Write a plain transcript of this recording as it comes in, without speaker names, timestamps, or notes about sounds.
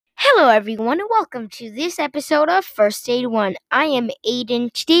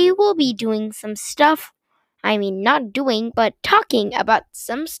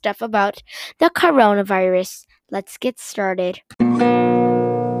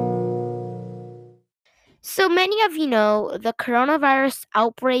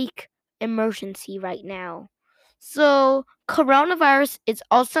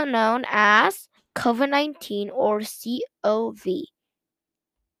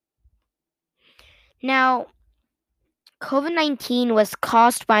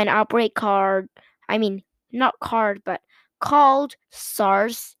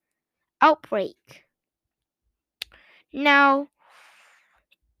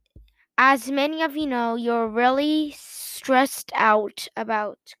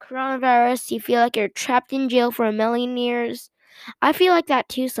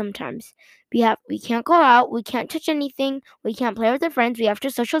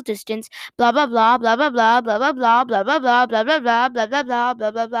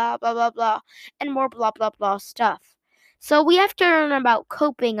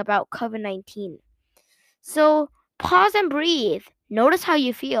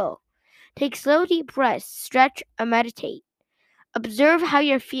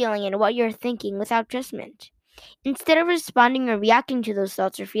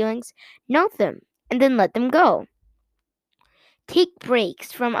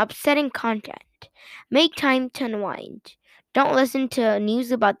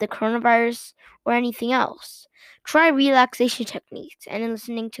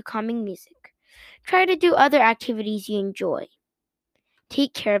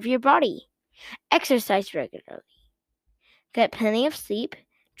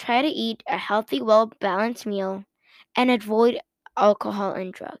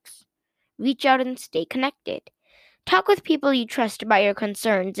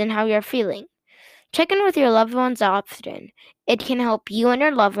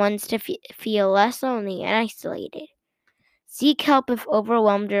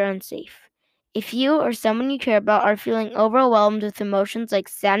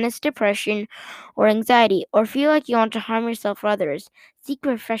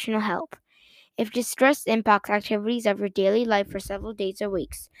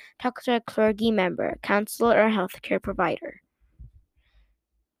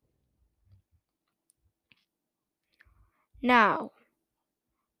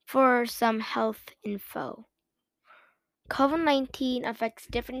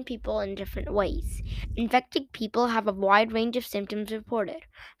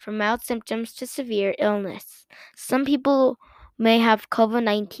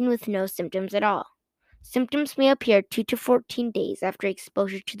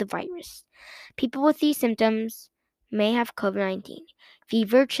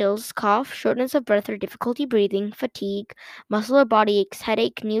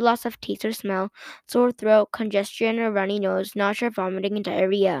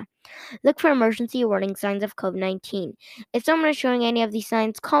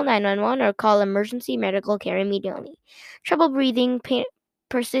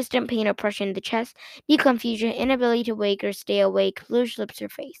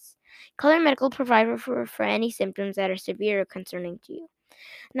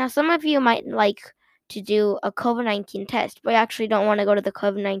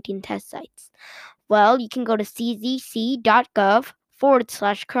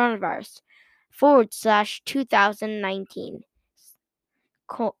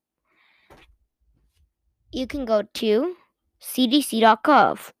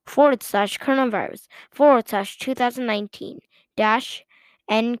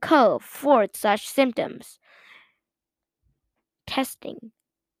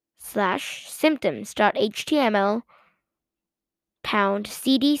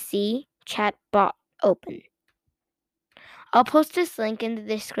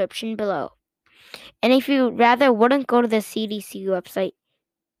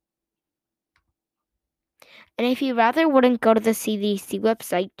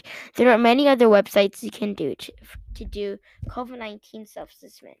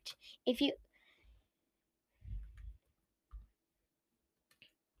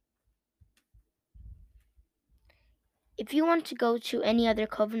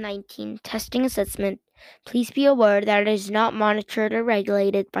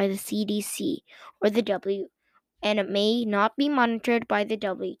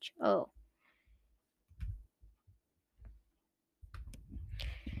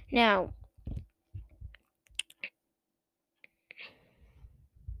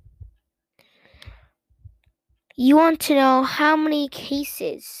You want to know how many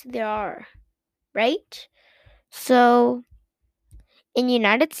cases there are, right? So, in the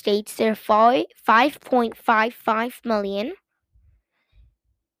United States, there are 5.55 million,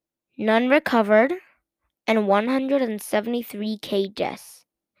 none recovered, and 173K deaths.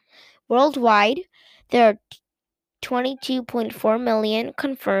 Worldwide, there are 22.4 million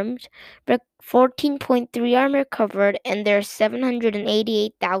confirmed, 14.3 are recovered, and there are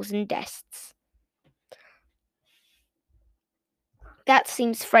 788,000 deaths. That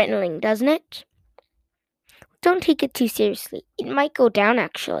seems frightening, doesn't it? Don't take it too seriously. It might go down,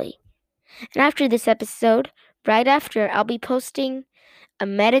 actually. And after this episode, right after, I'll be posting a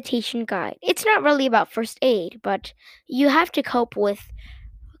meditation guide. It's not really about first aid, but you have to cope with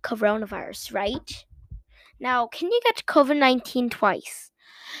coronavirus, right? Now, can you get COVID-19 twice?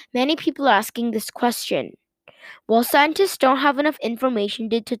 Many people are asking this question. Well, scientists don't have enough information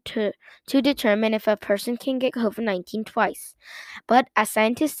to determine if a person can get COVID-19 twice. But as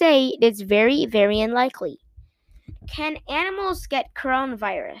scientists say, it is very, very unlikely. Can animals get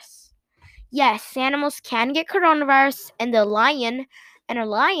coronavirus? Yes, animals can get coronavirus, and a lion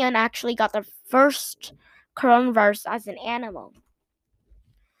actually got the first coronavirus as an animal.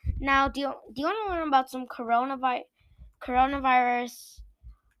 Now, do you want to learn about some coronavirus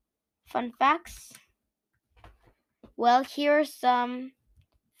fun facts? Well, here are some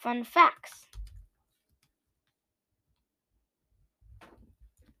fun facts.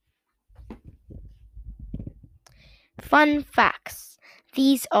 Fun facts.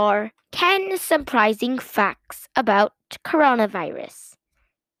 These are 10 surprising facts about coronavirus.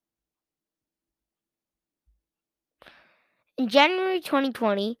 In January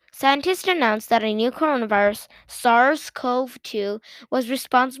 2020, scientists announced that a new coronavirus, SARS-CoV-2, was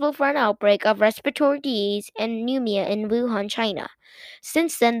responsible for an outbreak of respiratory disease and pneumonia in Wuhan, China.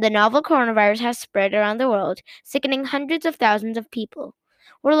 Since then, the novel coronavirus has spread around the world, sickening hundreds of thousands of people.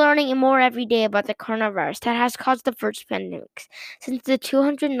 We're learning more every day about the coronavirus that has caused the first pandemics since the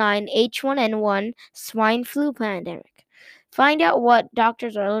 2009 H1N1 swine flu pandemic. Find out what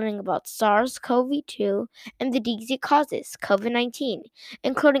doctors are learning about SARS-CoV-2 and the disease it causes, COVID-19,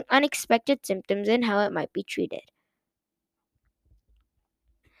 including unexpected symptoms and how it might be treated.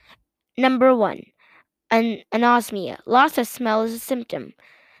 Number 1. Anosmia. Loss of smell is a symptom.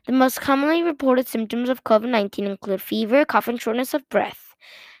 The most commonly reported symptoms of COVID-19 include fever, cough, and shortness of breath,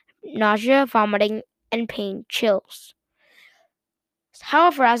 nausea, vomiting, and pain, chills.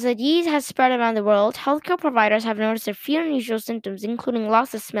 However, as the disease has spread around the world, healthcare providers have noticed a few unusual symptoms, including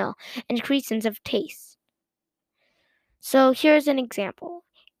loss of smell and decreased sense of taste. So here's an example.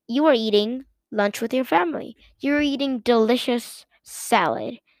 You are eating lunch with your family. You're eating delicious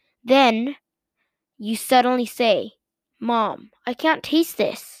salad. Then you suddenly say, "Mom, I can't taste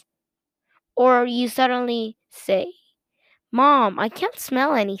this." Or you suddenly say, "Mom, I can't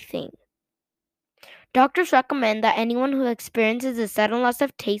smell anything." Doctors recommend that anyone who experiences a sudden loss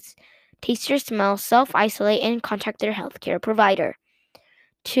of taste or smell self-isolate and contact their healthcare provider.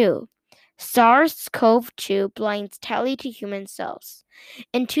 2. SARS-CoV-2 binds tightly to human cells.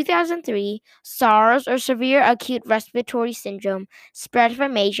 In 2003, SARS, or severe acute respiratory syndrome, spread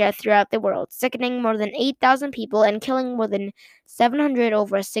from Asia throughout the world, sickening more than 8,000 people and killing more than 700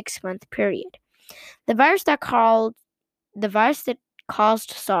 over a 6-month period. The virus that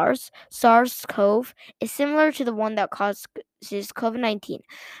caused SARS-CoV, is similar to the one that causes COVID-19.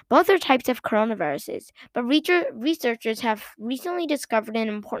 Both are types of coronaviruses, but researchers have recently discovered an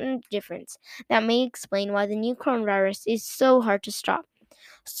important difference that may explain why the new coronavirus is so hard to stop.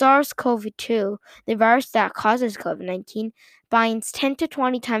 SARS-CoV-2, the virus that causes COVID-19, binds 10 to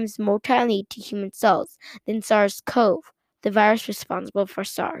 20 times more tightly to human cells than SARS-CoV, the virus responsible for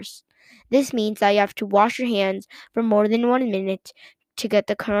SARS. This means that you have to wash your hands for more than 1 minute to get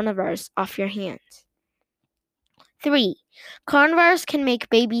the coronavirus off your hands. 3. Coronavirus can make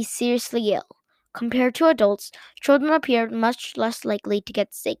babies seriously ill. Compared to adults, children appear much less likely to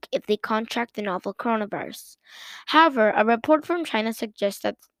get sick if they contract the novel coronavirus. However, a report from China suggests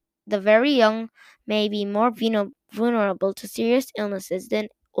that the very young may be more vulnerable to serious illnesses than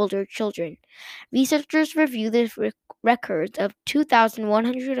older children. Researchers reviewed the records of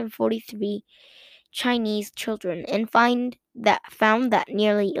 2,143 Chinese children and found that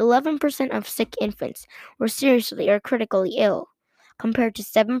nearly 11% of sick infants were seriously or critically ill, compared to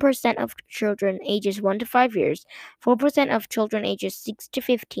 7% of children ages 1 to 5 years, 4% of children ages 6 to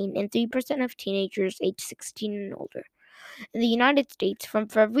 15, and 3% of teenagers aged 16 and older. In the United States, from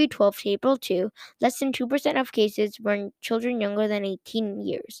February 12 to April 2, less than 2% of cases were in children younger than 18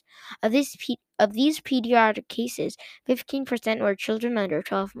 years. Of these pediatric cases, 15% were children under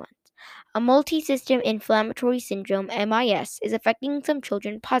 12 months. A multi-system inflammatory syndrome (MIS) is affecting some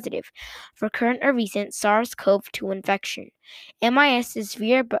children positive for current or recent SARS-CoV-2 infection. MIS is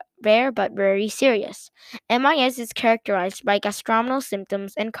rare but very serious. MIS is characterized by gastrointestinal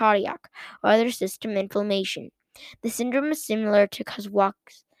symptoms and cardiac or other system inflammation. The syndrome is similar to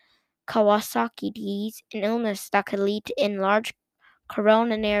Kawasaki disease, an illness that could lead to enlarged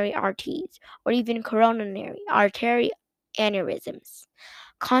coronary arteries or even coronary artery aneurysms.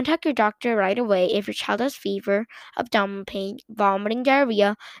 Contact your doctor right away if your child has fever, abdominal pain, vomiting,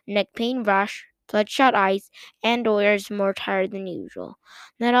 diarrhea, neck pain, rash, bloodshot eyes, and or is more tired than usual.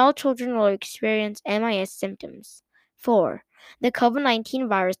 Not all children will experience MIS symptoms. 4. The COVID-19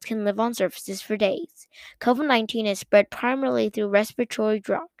 virus can live on surfaces for days. COVID-19 is spread primarily through respiratory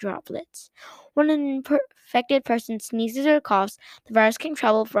droplets. When an infected person sneezes or coughs, the virus can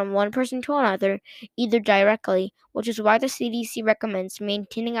travel from one person to another, either directly, which is why the CDC recommends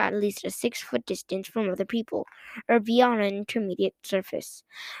maintaining at least a 6-foot distance from other people, or via on an intermediate surface.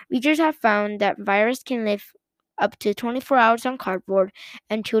 Researchers have found that virus can live up to 24 hours on cardboard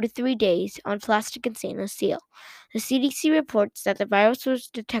and 2 to 3 days on plastic and stainless steel. The CDC reports that the virus was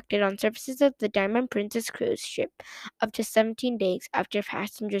detected on surfaces of the Diamond Princess cruise ship up to 17 days after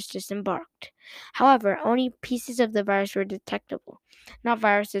passengers disembarked. However, only pieces of the virus were detectable, not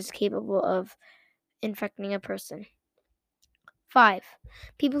viruses capable of infecting a person. 5.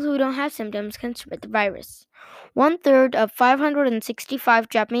 People who don't have symptoms can spread the virus. 1/3 of 565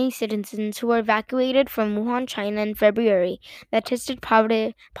 Japanese citizens who were evacuated from Wuhan, China in February that tested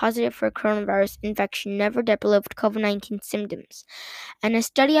positive for coronavirus infection never developed COVID-19 symptoms. And a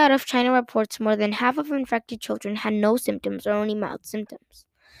study out of China reports more than half of infected children had no symptoms or only mild symptoms.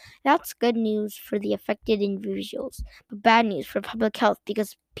 That's good news for the affected individuals, but bad news for public health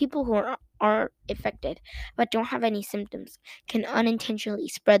because people who are affected but don't have any symptoms can unintentionally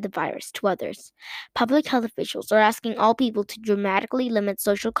spread the virus to others. Public health officials are asking all people to dramatically limit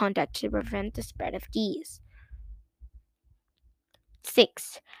social contact to prevent the spread of disease.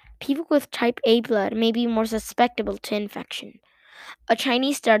 6. People with type A blood may be more susceptible to infection. A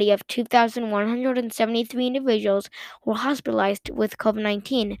Chinese study of 2,173 individuals who were hospitalized with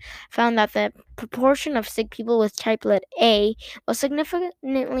COVID-19 found that the proportion of sick people with type A was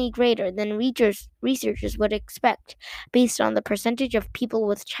significantly greater than researchers would expect based on the percentage of people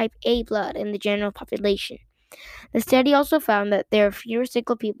with type A blood in the general population. The study also found that there are fewer sick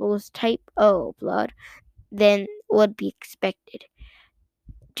people with type O blood than would be expected.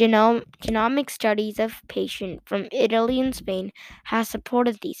 Genomic studies of patients from Italy and Spain have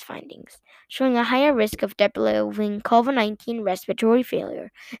supported these findings, showing a higher risk of developing COVID-19 respiratory failure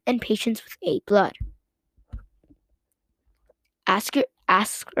in patients with A blood. Ask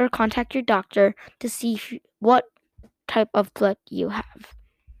or contact your doctor to see what type of blood you have.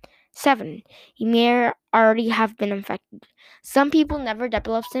 7. You may already have been infected. Some people never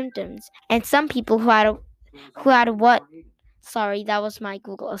develop symptoms, and some people who had what? Sorry, that was my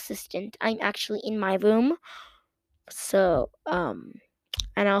Google Assistant. I'm actually in my room. So, and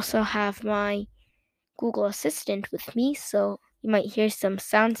I also have my Google Assistant with me, so you might hear some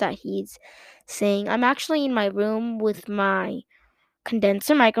sounds that he's saying. I'm actually in my room with my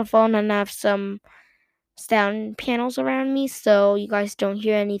condenser microphone and I have some sound panels around me, so you guys don't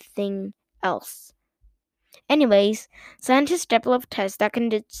hear anything else. Anyways, scientists developed tests that can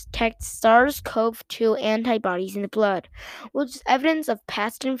detect SARS-CoV-2 antibodies in the blood, which is evidence of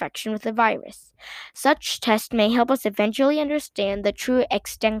past infection with the virus. Such tests may help us eventually understand the true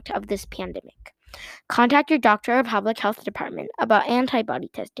extent of this pandemic. Contact your doctor or public health department about antibody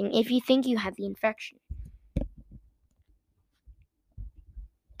testing if you think you have the infection.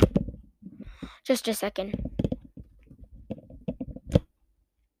 Just a second.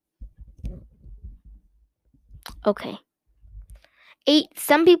 Okay. 8.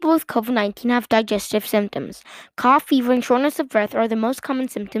 Some people with COVID-19 have digestive symptoms. Cough, fever, and shortness of breath are the most common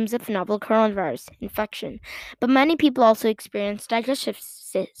symptoms of novel coronavirus infection, but many people also experience digestive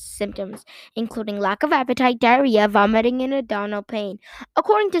symptoms, including lack of appetite, diarrhea, vomiting, and abdominal pain.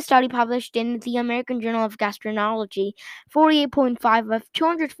 According to a study published in the American Journal of Gastroenterology, 48.5 of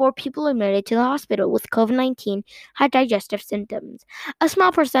 204 people admitted to the hospital with COVID-19 had digestive symptoms. A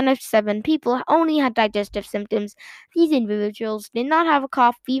small percentage of 7 people only had digestive symptoms. These individuals did not have a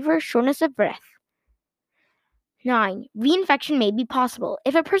cough, fever, shortness of breath. 9. Reinfection may be possible.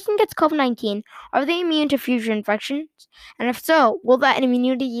 If a person gets COVID-19, are they immune to future infections? And if so, will that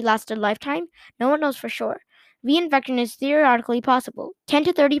immunity last a lifetime? No one knows for sure. Reinfection is theoretically possible. 10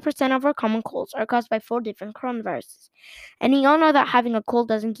 to 30% of our common colds are caused by 4 different coronaviruses. And we all know that having a cold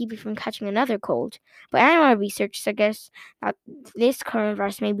doesn't keep you from catching another cold. But animal research suggests that this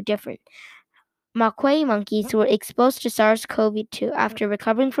coronavirus may be different. Macaque monkeys who were exposed to SARS-CoV-2 after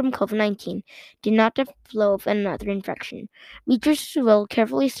recovering from COVID-19 did not develop another infection. Researchers will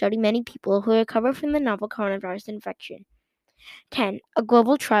carefully study many people who recover from the novel coronavirus infection. 10. A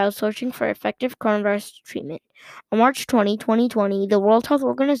global trial searching for effective coronavirus treatment. On March 20, 2020, the World Health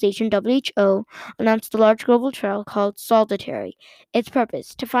Organization (WHO) announced a large global trial called Solitary. Its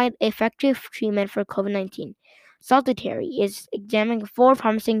purpose: to find effective treatment for COVID-19. Solitary is examining 4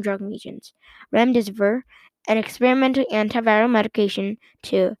 promising drug agents: remdesivir, an experimental antiviral medication;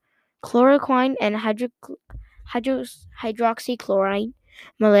 2. Chloroquine and hydroxychloroquine,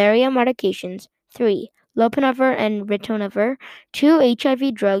 malaria medications; 3. Lopinavir and ritonavir, 2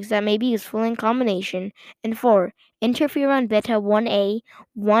 HIV drugs that may be useful in combination; and 4. Interferon beta 1A,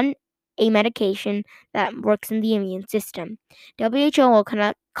 a medication that works in the immune system. WHO will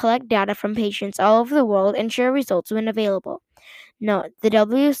collect data from patients all over the world and share results when available. Note: the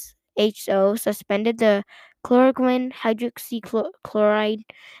WHO suspended the chloroquine, hydroxychloroquine,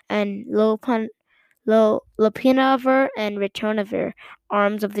 and lopinavir and ritonavir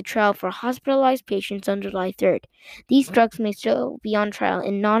arms of the trial for hospitalized patients on July 3rd. These drugs may still be on trial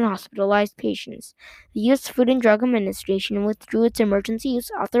in non-hospitalized patients. The U.S. Food and Drug Administration withdrew its emergency use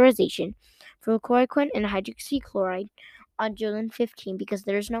authorization for chloroquine and hydroxychloroquine on June 15 because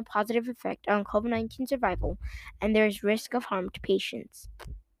there is no positive effect on COVID-19 survival and there is risk of harm to patients.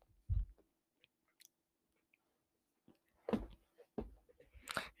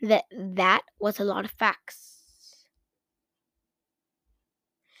 That was a lot of facts.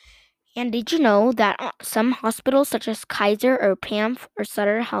 And did you know that some hospitals such as Kaiser or PAMF or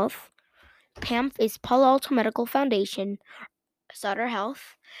Sutter Health, PAMF is Palo Alto Medical Foundation, Sutter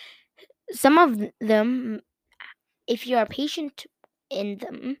Health, some of them, if you're a patient in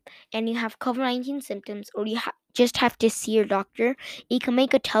them and you have COVID-19 symptoms or you just have to see your doctor, you can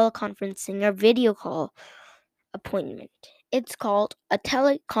make a teleconferencing or video call appointment. It's called a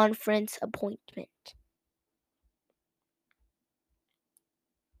teleconference appointment.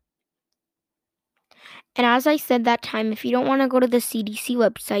 And as I said that time, if you don't want to go to the CDC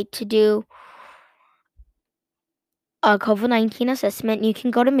website to do a COVID-19 assessment, you can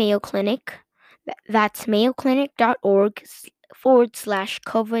go to Mayo Clinic. That's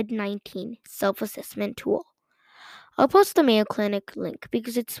mayoclinic.org/COVID-19 self-assessment tool. I'll post the Mayo Clinic link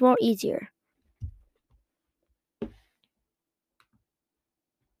because it's more easier.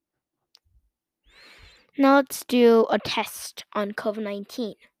 Now let's do a test on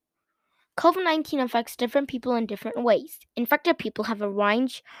COVID-19. COVID-19 affects different people in different ways. Infected people have a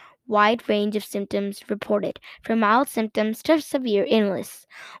wide range of symptoms reported, from mild symptoms to severe illness.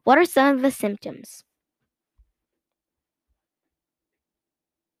 What are some of the symptoms?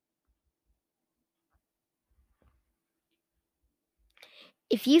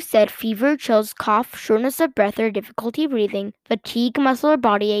 If you said fever, chills, cough, shortness of breath or difficulty breathing, fatigue, muscle or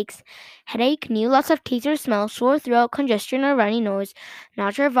body aches, headache, new loss of taste or smell, sore throat, congestion or runny nose,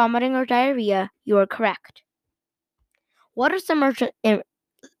 nausea, vomiting or diarrhea, you are correct. Look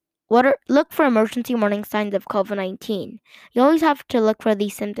for emergency warning signs of COVID-19. You always have to look for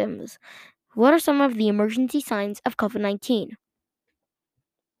these symptoms. What are some of the emergency signs of COVID-19?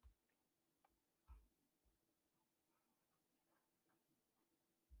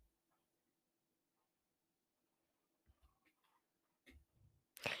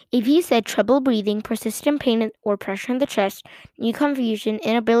 If you said trouble breathing, persistent pain or pressure in the chest, new confusion,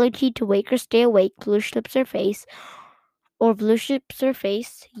 inability to wake or stay awake, blue lips or face,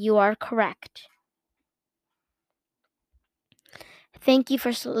 you are correct. Thank you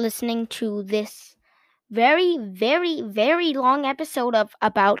for listening to this very, very, very long episode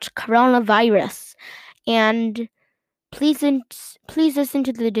about coronavirus. And please listen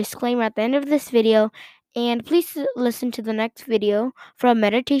to the disclaimer at the end of this video. And please listen to the next video for a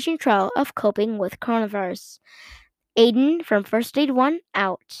meditation trial of coping with coronavirus. Aiden from First Aid 1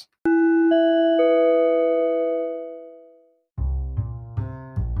 out.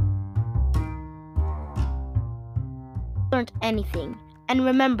 Learned anything. And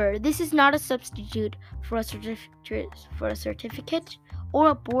remember, this is not a substitute for a certificate or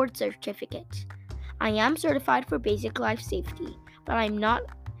a board certificate. I am certified for basic life safety, but I'm not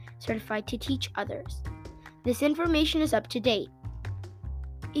certified to teach others. This information is up to date.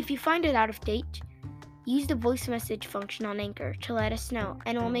 If you find it out of date, use the voice message function on Anchor to let us know,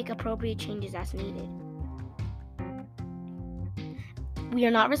 and we'll make appropriate changes as needed. We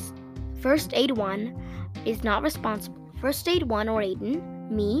are not First Aid 1 is not responsible. First Aid 1 or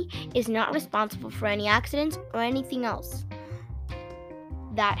Aiden, me, is not responsible for any accidents or anything else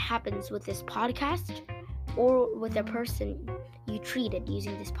that happens with this podcast or with the person you treated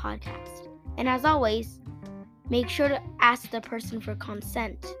using this podcast. And as always, make sure to ask the person for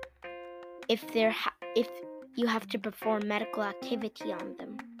consent if you have to perform medical activity on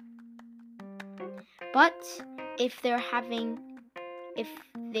them. But if they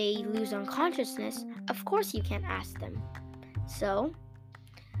lose unconsciousness, of course you can't ask them. So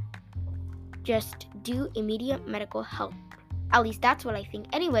just do immediate medical help. At least that's what I think.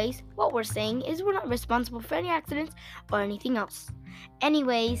 Anyways, what we're saying is we're not responsible for any accidents or anything else.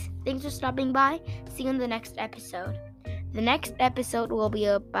 Anyways, thanks for stopping by. See you in the next episode. The next episode will be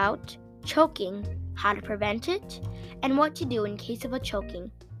about choking, how to prevent it, and what to do in case of a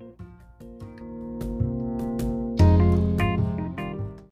choking.